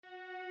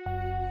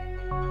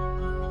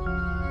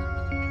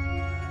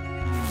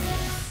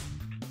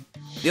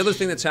The other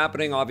thing that's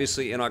happening,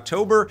 obviously, in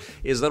October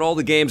is that all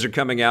the games are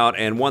coming out,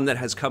 and one that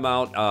has come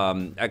out,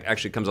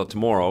 actually comes out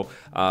tomorrow,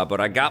 but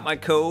I got my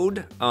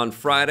code on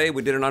Friday.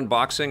 We did an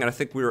unboxing, and I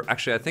think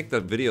I think the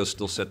video's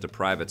still set to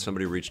private.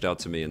 Somebody reached out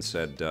to me and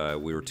said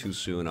we were too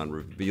soon on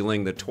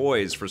revealing the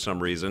toys for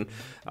some reason,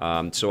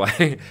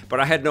 but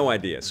I had no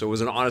idea, so it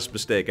was an honest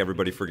mistake.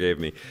 Everybody forgave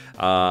me.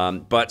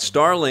 But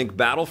Starlink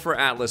Battle for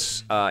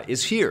Atlas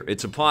is here.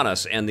 It's upon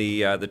us, and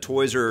the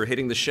toys are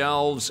hitting the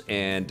shelves,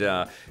 and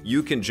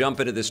you can jump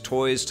into this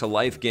Toys to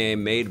Life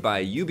game made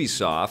by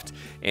Ubisoft,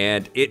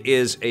 and it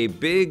is a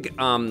big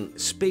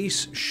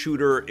space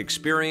shooter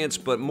experience,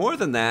 but more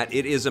than that,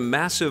 it is a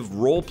massive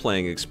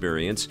role-playing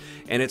experience,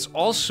 and it's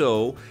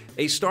also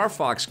a Star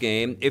Fox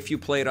game if you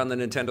play it on the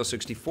Nintendo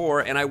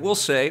 64, and I will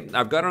say,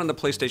 I've got it on the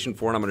PlayStation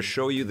 4, and I'm going to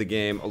show you the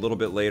game a little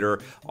bit later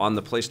on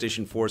the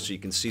PlayStation 4 so you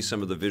can see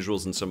some of the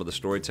visuals and some of the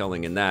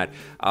storytelling in that,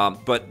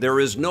 but there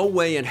is no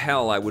way in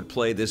hell I would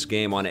play this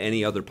game on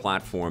any other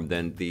platform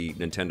than the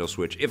Nintendo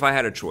Switch if I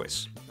had a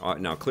choice.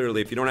 Now,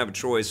 clearly, if you don't have a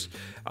choice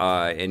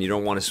and you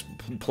don't want to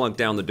plunk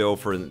down the dough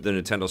for the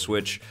Nintendo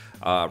Switch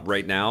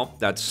right now,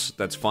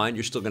 that's fine.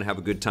 You're still going to have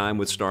a good time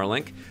with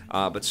Starlink.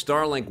 But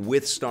Starlink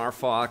with Star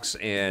Fox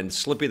and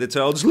Slippy the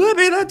Toad,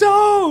 Slippy the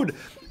Toad!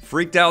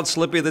 Freaked out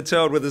Slippy the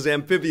Toad with his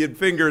amphibian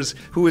fingers,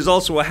 who is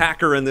also a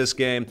hacker in this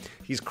game.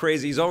 He's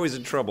crazy. He's always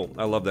in trouble.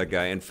 I love that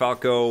guy. And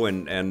Falco,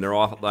 and they're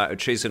all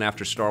chasing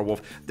after Star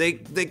Wolf. They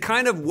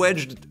kind of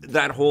wedged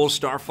that whole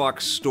Star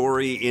Fox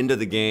story into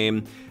the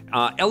game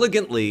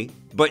elegantly,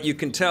 but you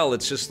can tell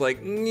it's just like,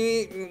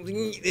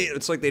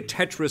 it's like they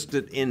Tetrised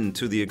it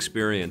into the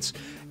experience.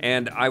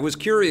 And I was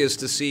curious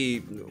to see,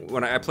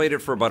 when I played it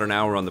for about an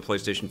hour on the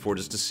PlayStation 4,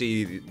 just to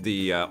see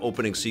the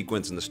opening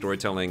sequence and the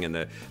storytelling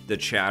and the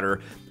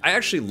chatter. I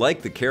actually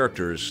like the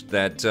characters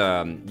that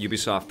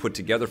Ubisoft put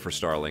together for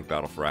Starlink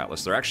Battle for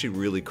Atlas. They're actually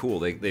really cool.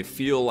 They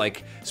feel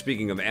like,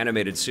 speaking of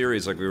animated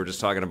series, like we were just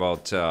talking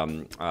about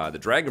the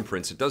Dragon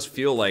Prince, it does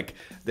feel like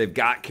they've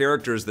got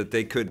characters that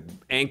they could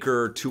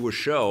anchor to a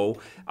show,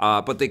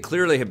 but they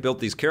clearly have built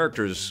these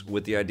characters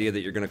with the idea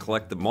that you're going to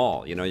collect them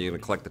all. You know, you're going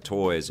to collect the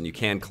toys, and you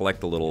can collect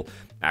the little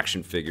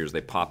action figures. They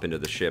pop into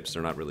the ships.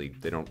 They're not really,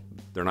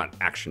 they're not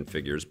action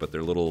figures, but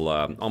they're little,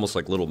 almost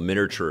like little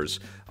miniatures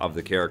of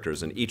the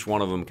characters, and each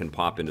one of them can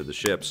pop into the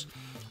ships.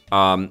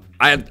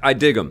 I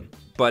dig them.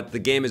 But the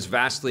game is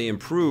vastly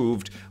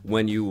improved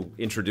when you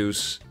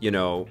introduce, you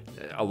know,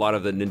 a lot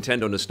of the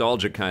Nintendo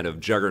nostalgia kind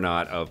of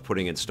juggernaut of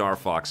putting in Star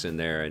Fox in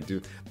there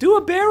and do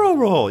a barrel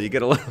roll. You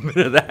get a little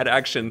bit of that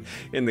action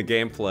in the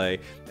gameplay,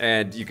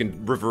 and you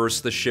can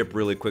reverse the ship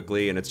really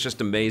quickly, and it's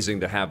just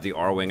amazing to have the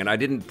R-Wing. And I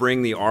didn't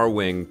bring the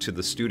R-Wing to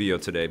the studio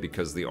today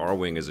because the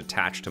R-Wing is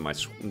attached to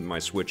my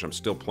Switch. I'm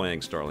still playing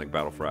Starlink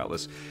Battle for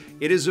Atlas.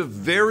 It is a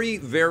very,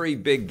 very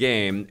big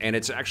game, and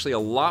it's actually a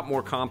lot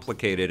more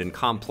complicated and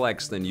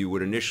complex than you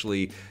would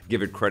initially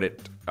give it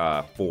credit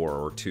for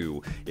or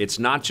to. It's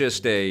not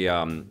just a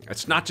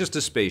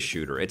space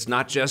shooter. It's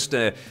not just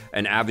an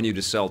avenue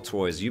to sell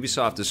toys.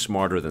 Ubisoft is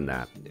smarter than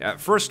that.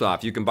 First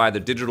off, you can buy the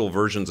digital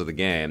versions of the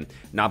game,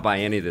 not buy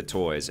any of the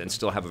toys, and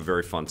still have a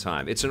very fun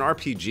time. It's an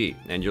RPG,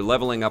 and you're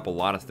leveling up a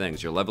lot of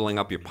things. You're leveling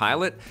up your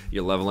pilot,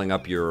 you're leveling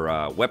up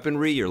your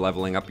weaponry, you're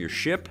leveling up your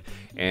ship,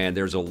 and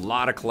there's a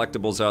lot of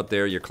collectibles out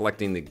there. You're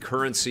collecting the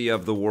currency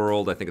of the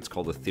world. I think it's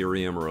called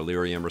Ethereum or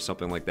Illyrium or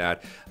something like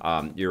that.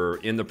 You're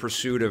in the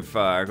pursuit of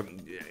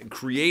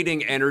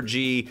creating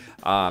energy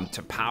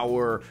to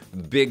power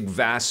big,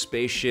 vast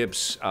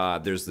spaceships.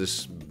 There's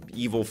this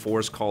evil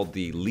force called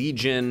the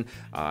Legion,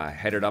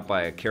 headed up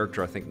by a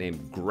character I think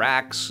named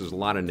Grax. There's a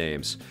lot of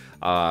names.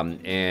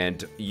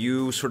 And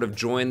you sort of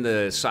join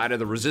the side of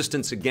the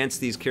resistance against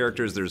these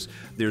characters.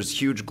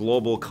 There's huge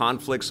global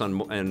conflicts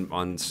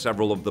on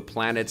several of the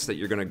planets that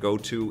you're going to go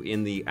to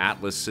in the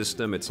Atlas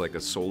system. It's like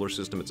a solar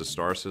system. It's a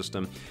star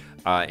system.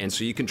 And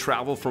so you can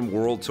travel from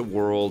world to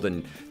world,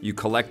 and you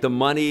collect the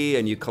money,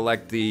 and you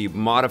collect the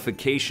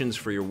modifications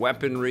for your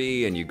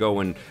weaponry, and you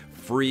go and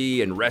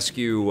free and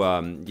rescue,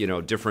 you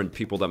know, different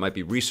people that might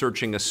be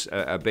researching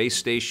a base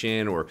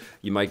station, or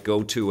you might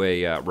go to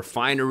a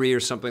refinery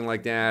or something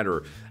like that,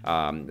 or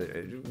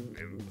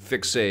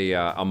fix a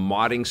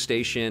modding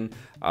station,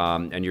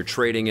 and you're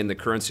trading in the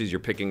currencies. You're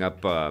picking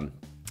up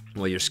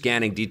well, you're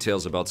scanning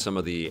details about some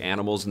of the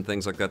animals and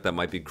things like that that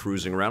might be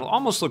cruising around. It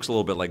almost looks a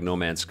little bit like No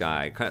Man's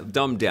Sky, kind of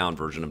dumbed down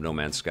version of No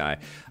Man's Sky.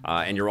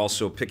 And you're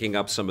also picking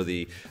up some of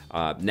the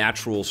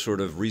natural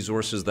sort of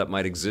resources that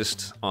might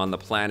exist on the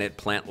planet,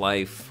 plant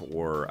life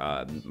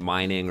or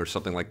mining or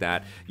something like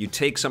that. You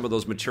take some of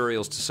those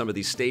materials to some of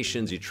these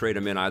stations, you trade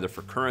them in either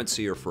for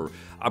currency or for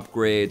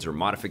upgrades or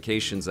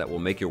modifications that will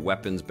make your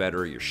weapons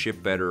better, your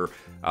ship better,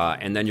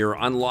 and then you're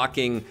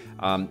unlocking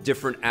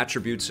different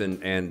attributes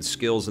and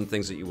skills and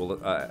things that you will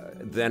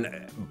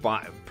then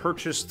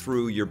purchase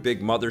through your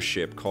big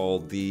mothership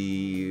called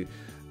the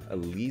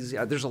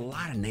Elysia. There's a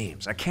lot of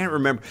names. I can't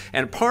remember.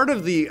 And part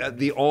of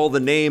the all the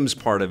names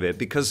part of it,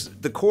 because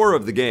the core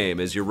of the game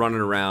is you're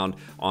running around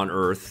on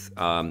Earth,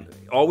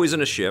 always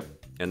in a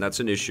ship, and that's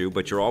an issue,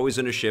 but you're always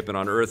in a ship, and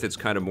on Earth it's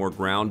kind of more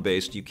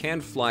ground-based. You can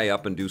fly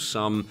up and do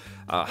some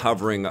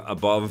hovering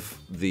above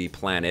the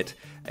planet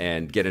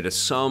and get into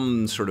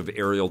some sort of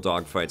aerial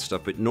dogfight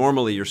stuff, but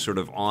normally you're sort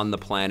of on the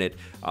planet,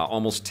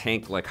 almost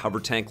tank-like,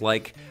 hover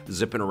tank-like,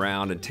 zipping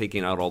around and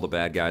taking out all the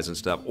bad guys and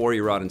stuff, or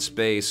you're out in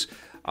space.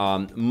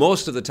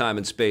 Most of the time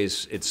in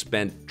space, it's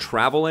spent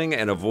traveling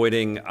and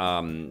avoiding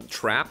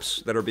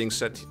traps that are being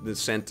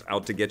sent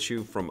out to get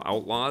you from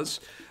outlaws.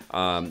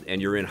 And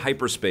you're in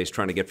hyperspace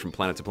trying to get from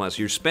planet to planet.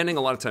 So you're spending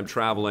a lot of time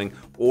traveling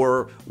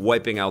or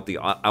wiping out the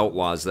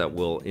outlaws that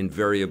will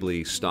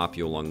invariably stop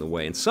you along the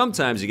way. And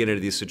sometimes you get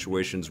into these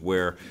situations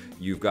where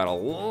you've got a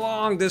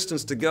long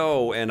distance to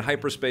go and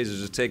hyperspace is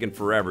just taking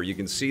forever. You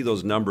can see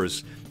those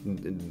numbers,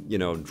 you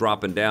know,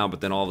 dropping down, but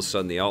then all of a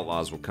sudden the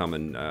outlaws will come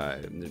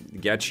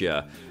and get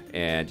you,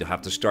 and you'll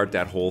have to start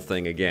that whole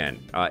thing again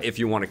if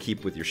you want to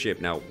keep with your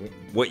ship. Now,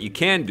 what you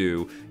can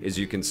do is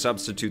you can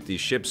substitute these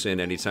ships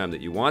in anytime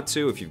that you want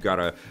to. If you've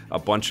got a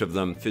bunch of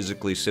them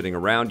physically sitting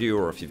around you,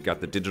 or if you've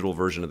got the digital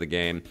version of the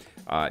game,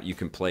 you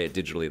can play it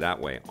digitally that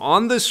way.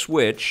 On the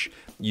Switch,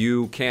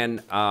 you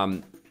can,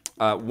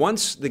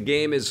 once the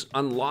game is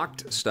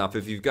unlocked stuff,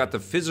 if you've got the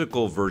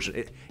physical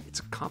version, it's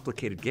a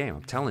complicated game,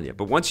 I'm telling you.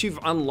 But once you've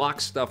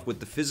unlocked stuff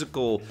with the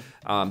physical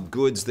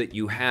goods that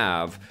you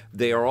have,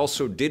 they are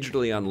also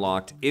digitally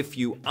unlocked if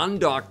you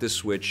undock the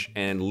Switch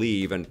and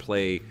leave and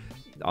play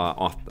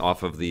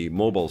off of the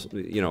mobile,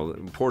 you know,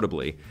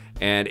 portably.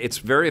 And it's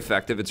very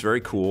effective, it's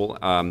very cool.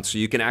 So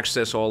you can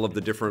access all of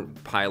the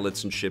different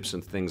pilots and ships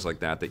and things like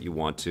that that you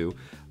want to.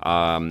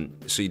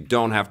 So you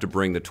don't have to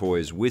bring the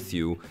toys with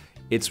you.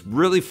 It's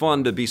really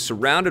fun to be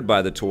surrounded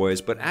by the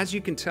toys, but as you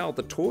can tell,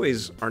 the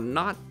toys are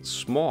not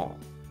small.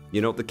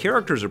 You know, the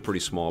characters are pretty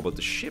small, but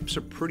the ships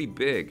are pretty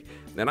big.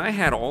 And I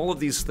had all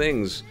of these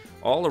things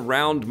all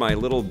around my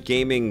little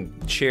gaming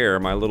chair,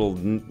 my little,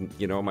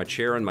 you know, my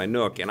chair and my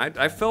nook, and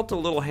I felt a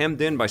little hemmed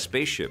in by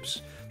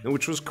spaceships,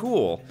 which was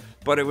cool,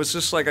 but it was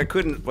just like I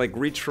couldn't like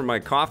reach for my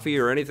coffee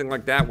or anything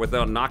like that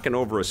without knocking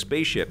over a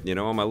spaceship, you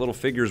know, my little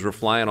figures were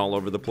flying all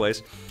over the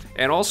place.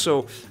 And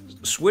also,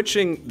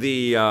 switching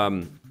the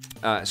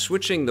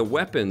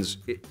weapons,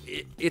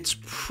 it's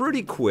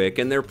pretty quick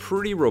and they're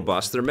pretty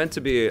robust. They're meant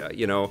to be,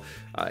 you know,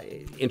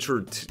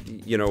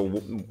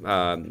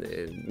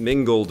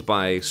 mingled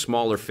by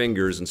smaller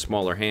fingers and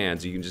smaller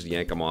hands. You can just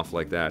yank them off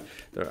like that.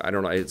 I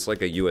don't know, it's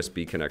like a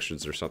USB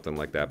connections or something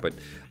like that. But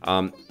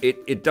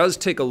it does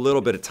take a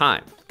little bit of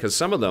time because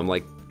some of them,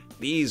 like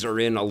these, are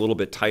in a little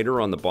bit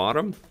tighter on the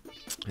bottom.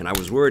 And I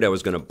was worried I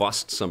was going to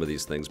bust some of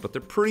these things, but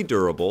they're pretty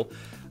durable.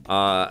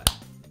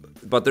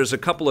 But there's a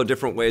couple of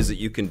different ways that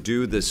you can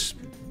do this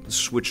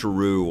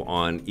switcheroo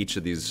on each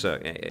of these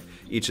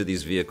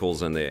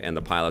vehicles and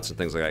the pilots and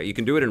things like that. You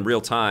can do it in real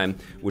time,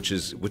 which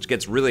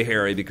gets really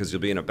hairy because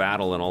you'll be in a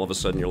battle and all of a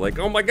sudden you're like,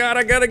 oh my god,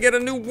 I gotta get a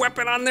new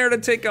weapon on there to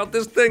take out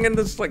this thing and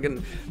this like,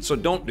 and so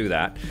don't do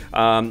that.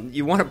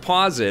 You want to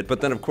pause it,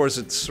 but then of course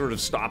it sort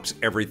of stops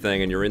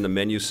everything and you're in the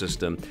menu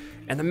system,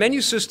 and the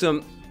menu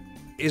system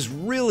is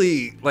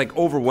really like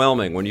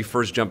overwhelming when you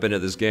first jump into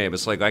this game.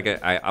 It's like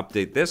I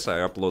update this, I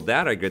upload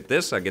that, I get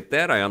this, I get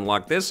that, I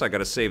unlock this, I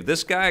gotta save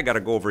this guy, I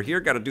gotta go over here,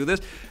 gotta do this.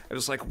 It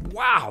was like,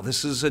 wow,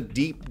 this is a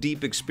deep,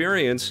 deep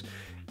experience.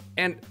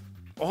 And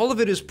all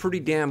of it is pretty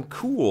damn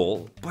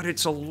cool, but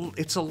it's a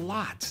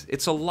lot.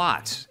 It's a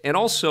lot. And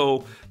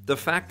also, the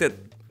fact that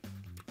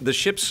the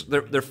ships,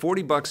 they're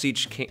 $40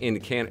 each in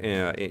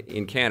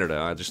Canada.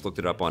 I just looked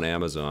it up on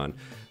Amazon.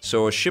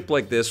 So a ship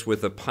like this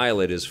with a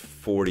pilot is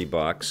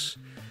 $40.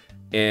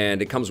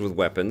 And it comes with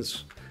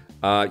weapons.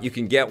 You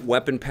can get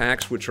weapon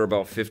packs, which are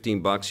about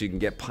 $15. You can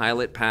get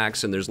pilot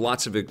packs, and there's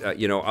lots of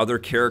you know, other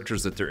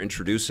characters that they're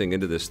introducing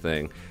into this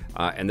thing,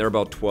 and they're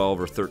about $12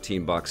 or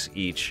 $13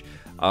 each.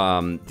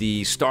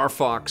 The Star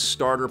Fox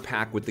starter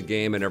pack with the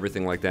game and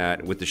everything like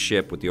that, with the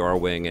ship, with the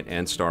R-Wing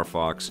and Star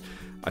Fox,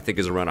 I think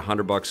is around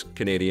 $100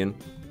 Canadian.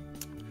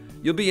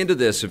 You'll be into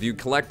this if you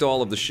collect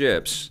all of the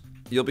ships.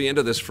 You'll be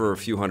into this for a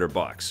few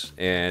 $100,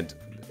 and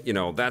you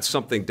know, that's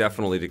something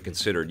definitely to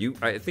consider.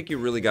 I think you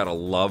really got to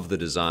love the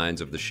designs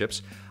of the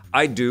ships.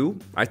 I do.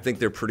 I think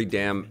they're pretty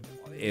damn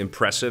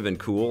impressive and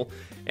cool.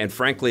 And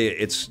frankly,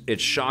 it's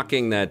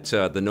shocking that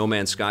the No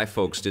Man's Sky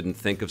folks didn't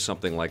think of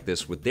something like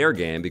this with their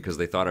game because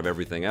they thought of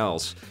everything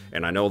else.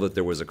 And I know that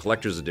there was a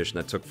collector's edition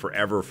that took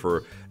forever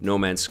for No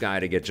Man's Sky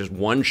to get just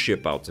one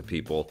ship out to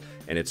people.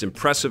 And it's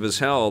impressive as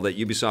hell that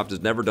Ubisoft has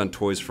never done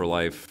Toys for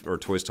Life or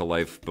Toys to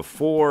Life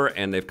before,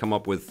 and they've come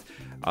up with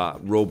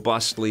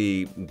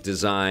robustly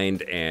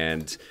designed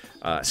and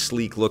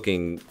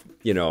sleek-looking,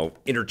 you know,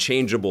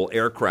 interchangeable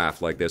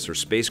aircraft like this or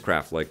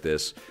spacecraft like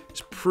this.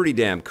 It's pretty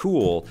damn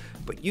cool,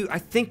 but I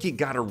think you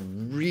gotta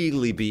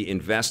really be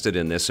invested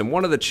in this. And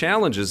one of the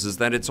challenges is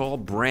that it's all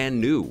brand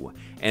new.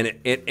 And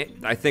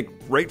I think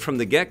right from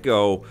the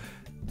get-go,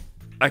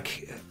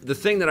 the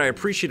thing that I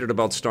appreciated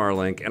about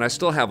Starlink, and I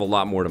still have a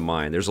lot more to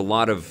mine, there's a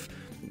lot of,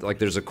 like,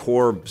 there's a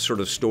core sort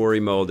of story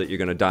mode that you're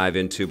going to dive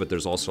into, but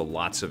there's also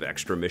lots of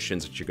extra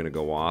missions that you're going to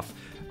go off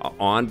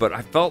on. But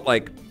I felt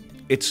like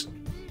it's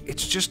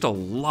it's just a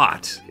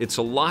lot. It's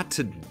a lot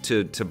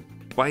to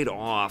bite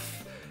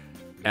off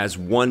as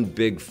one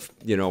big,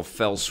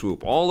 fell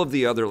swoop. All of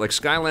the other, like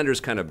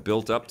Skylanders kind of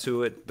built up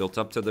to it, built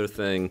up to their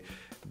thing.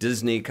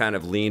 Disney kind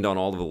of leaned on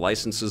all of the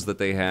licenses that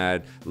they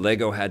had.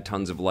 Lego had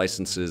tons of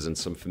licenses and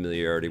some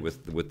familiarity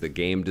with the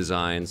game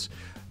designs.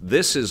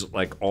 This is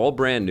like all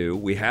brand new.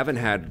 We haven't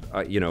had,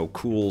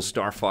 cool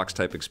Star Fox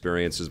type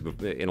experiences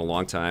in a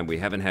long time. We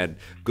haven't had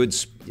good,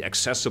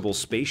 accessible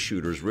space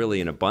shooters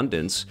really in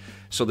abundance.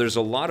 So there's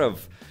a lot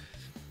of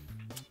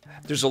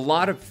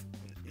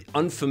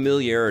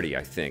unfamiliarity,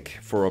 I think,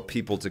 for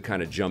people to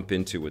kind of jump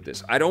into with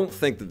this. I don't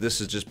think that this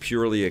is just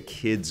purely a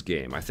kid's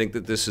game. I think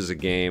that this is a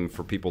game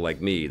for people like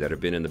me that have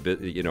been in the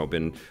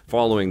been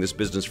following this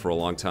business for a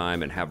long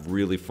time and have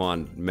really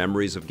fond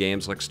memories of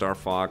games like Star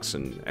Fox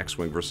and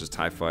X-Wing versus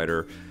TIE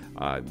Fighter.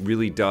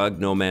 Really dug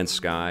No Man's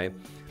Sky.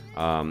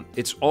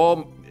 It's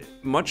all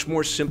much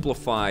more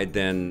simplified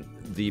than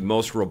the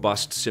most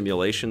robust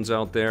simulations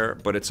out there,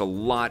 but it's a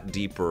lot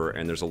deeper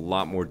and there's a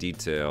lot more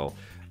detail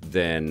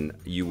than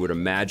you would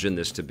imagine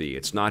this to be.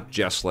 It's not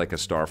just like a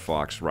Star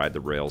Fox ride the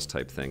rails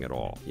type thing at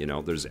all.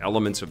 There's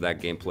elements of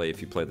that gameplay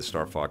if you play the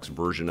Star Fox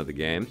version of the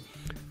game,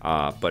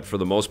 but for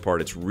the most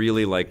part, it's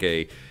really like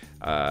a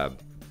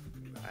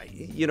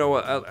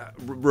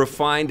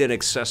refined and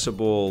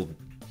accessible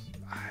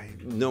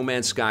No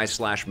Man's Sky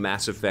 /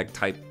 Mass Effect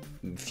type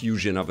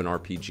fusion of an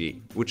RPG,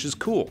 which is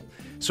cool.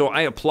 So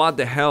I applaud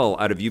the hell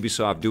out of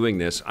Ubisoft doing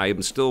this. I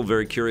am still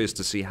very curious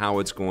to see how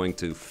it's going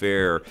to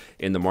fare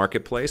in the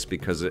marketplace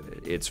because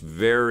it's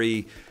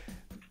very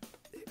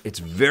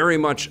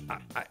much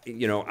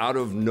out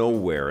of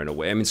nowhere in a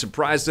way. I mean,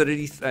 surprised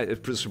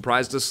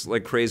us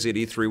like crazy at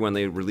E3 when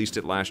they released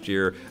it last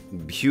year.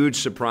 Huge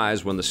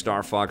surprise when the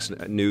Star Fox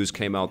news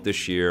came out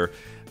this year,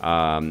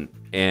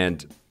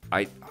 and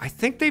I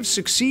think they've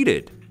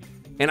succeeded,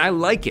 and I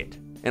like it.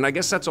 And I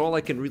guess that's all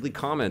I can really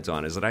comment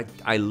on is that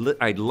I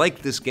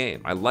like this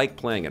game. I like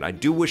playing it. I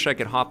do wish I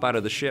could hop out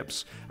of the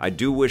ships. I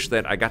do wish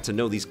that I got to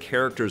know these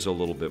characters a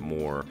little bit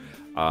more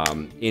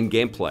in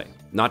gameplay,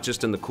 not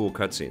just in the cool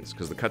cutscenes,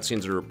 because the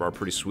cutscenes are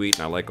pretty sweet,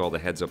 and I like all the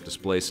heads-up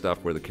display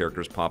stuff where the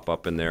characters pop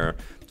up in there,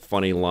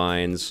 funny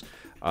lines,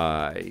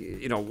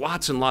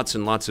 lots and lots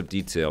and lots of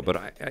detail.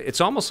 But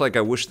it's almost like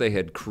I wish they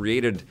had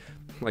created,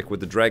 like with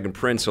the Dragon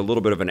Prince, a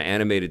little bit of an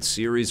animated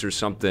series or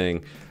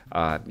something,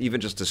 even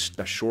just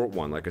a short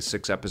one, like a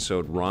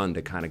 6-episode run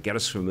to kind of get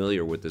us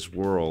familiar with this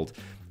world,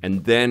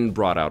 and then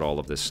brought out all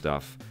of this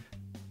stuff.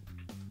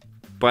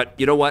 But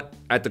you know what?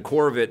 At the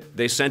core of it,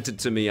 they sent it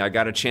to me. I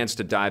got a chance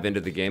to dive into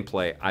the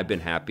gameplay. I've been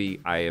happy.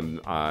 I am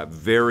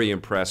very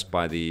impressed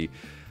by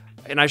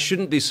and I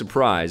shouldn't be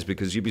surprised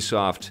because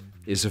Ubisoft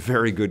is a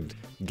very good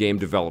game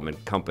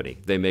development company.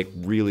 They make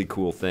really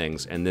cool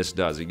things, and this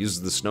does. It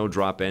uses the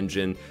Snowdrop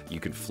engine. You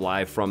can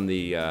fly from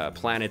the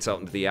planets out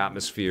into the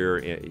atmosphere,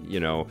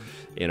 in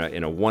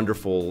a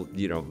wonderful,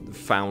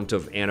 fount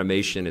of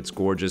animation. It's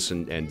gorgeous,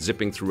 and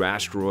zipping through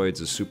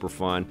asteroids is super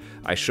fun.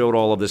 I showed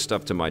all of this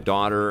stuff to my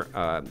daughter,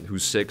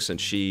 who's 6,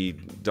 and she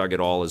dug it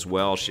all as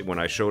well. When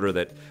I showed her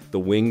that the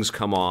wings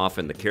come off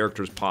and the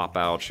characters pop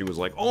out, she was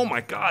like, "Oh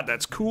my God,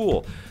 that's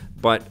cool!"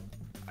 But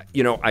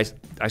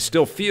I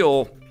still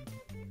feel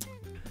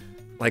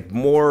like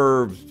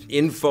more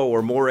info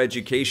or more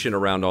education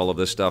around all of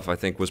this stuff, I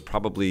think, was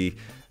probably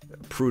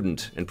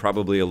prudent and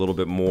probably a little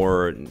bit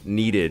more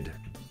needed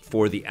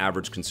for the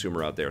average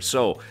consumer out there.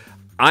 So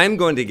I'm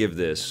going to give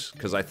this,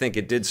 because I think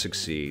it did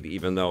succeed,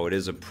 even though it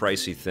is a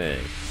pricey thing,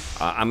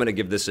 I'm going to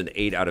give this an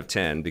 8 out of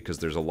 10 because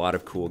there's a lot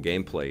of cool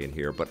gameplay in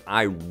here. But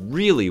I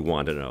really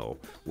want to know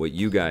what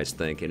you guys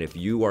think, and if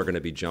you are going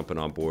to be jumping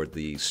on board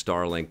the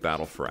Starlink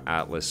Battle for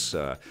Atlas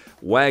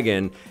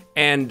wagon,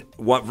 and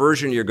what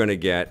version you're going to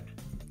get.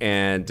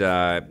 And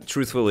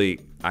truthfully,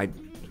 I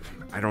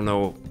don't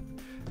know.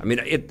 I mean,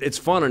 it's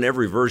fun in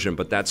every version,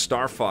 but that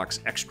Star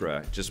Fox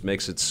Extra just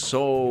makes it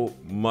so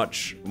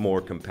much more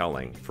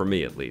compelling, for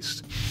me at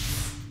least.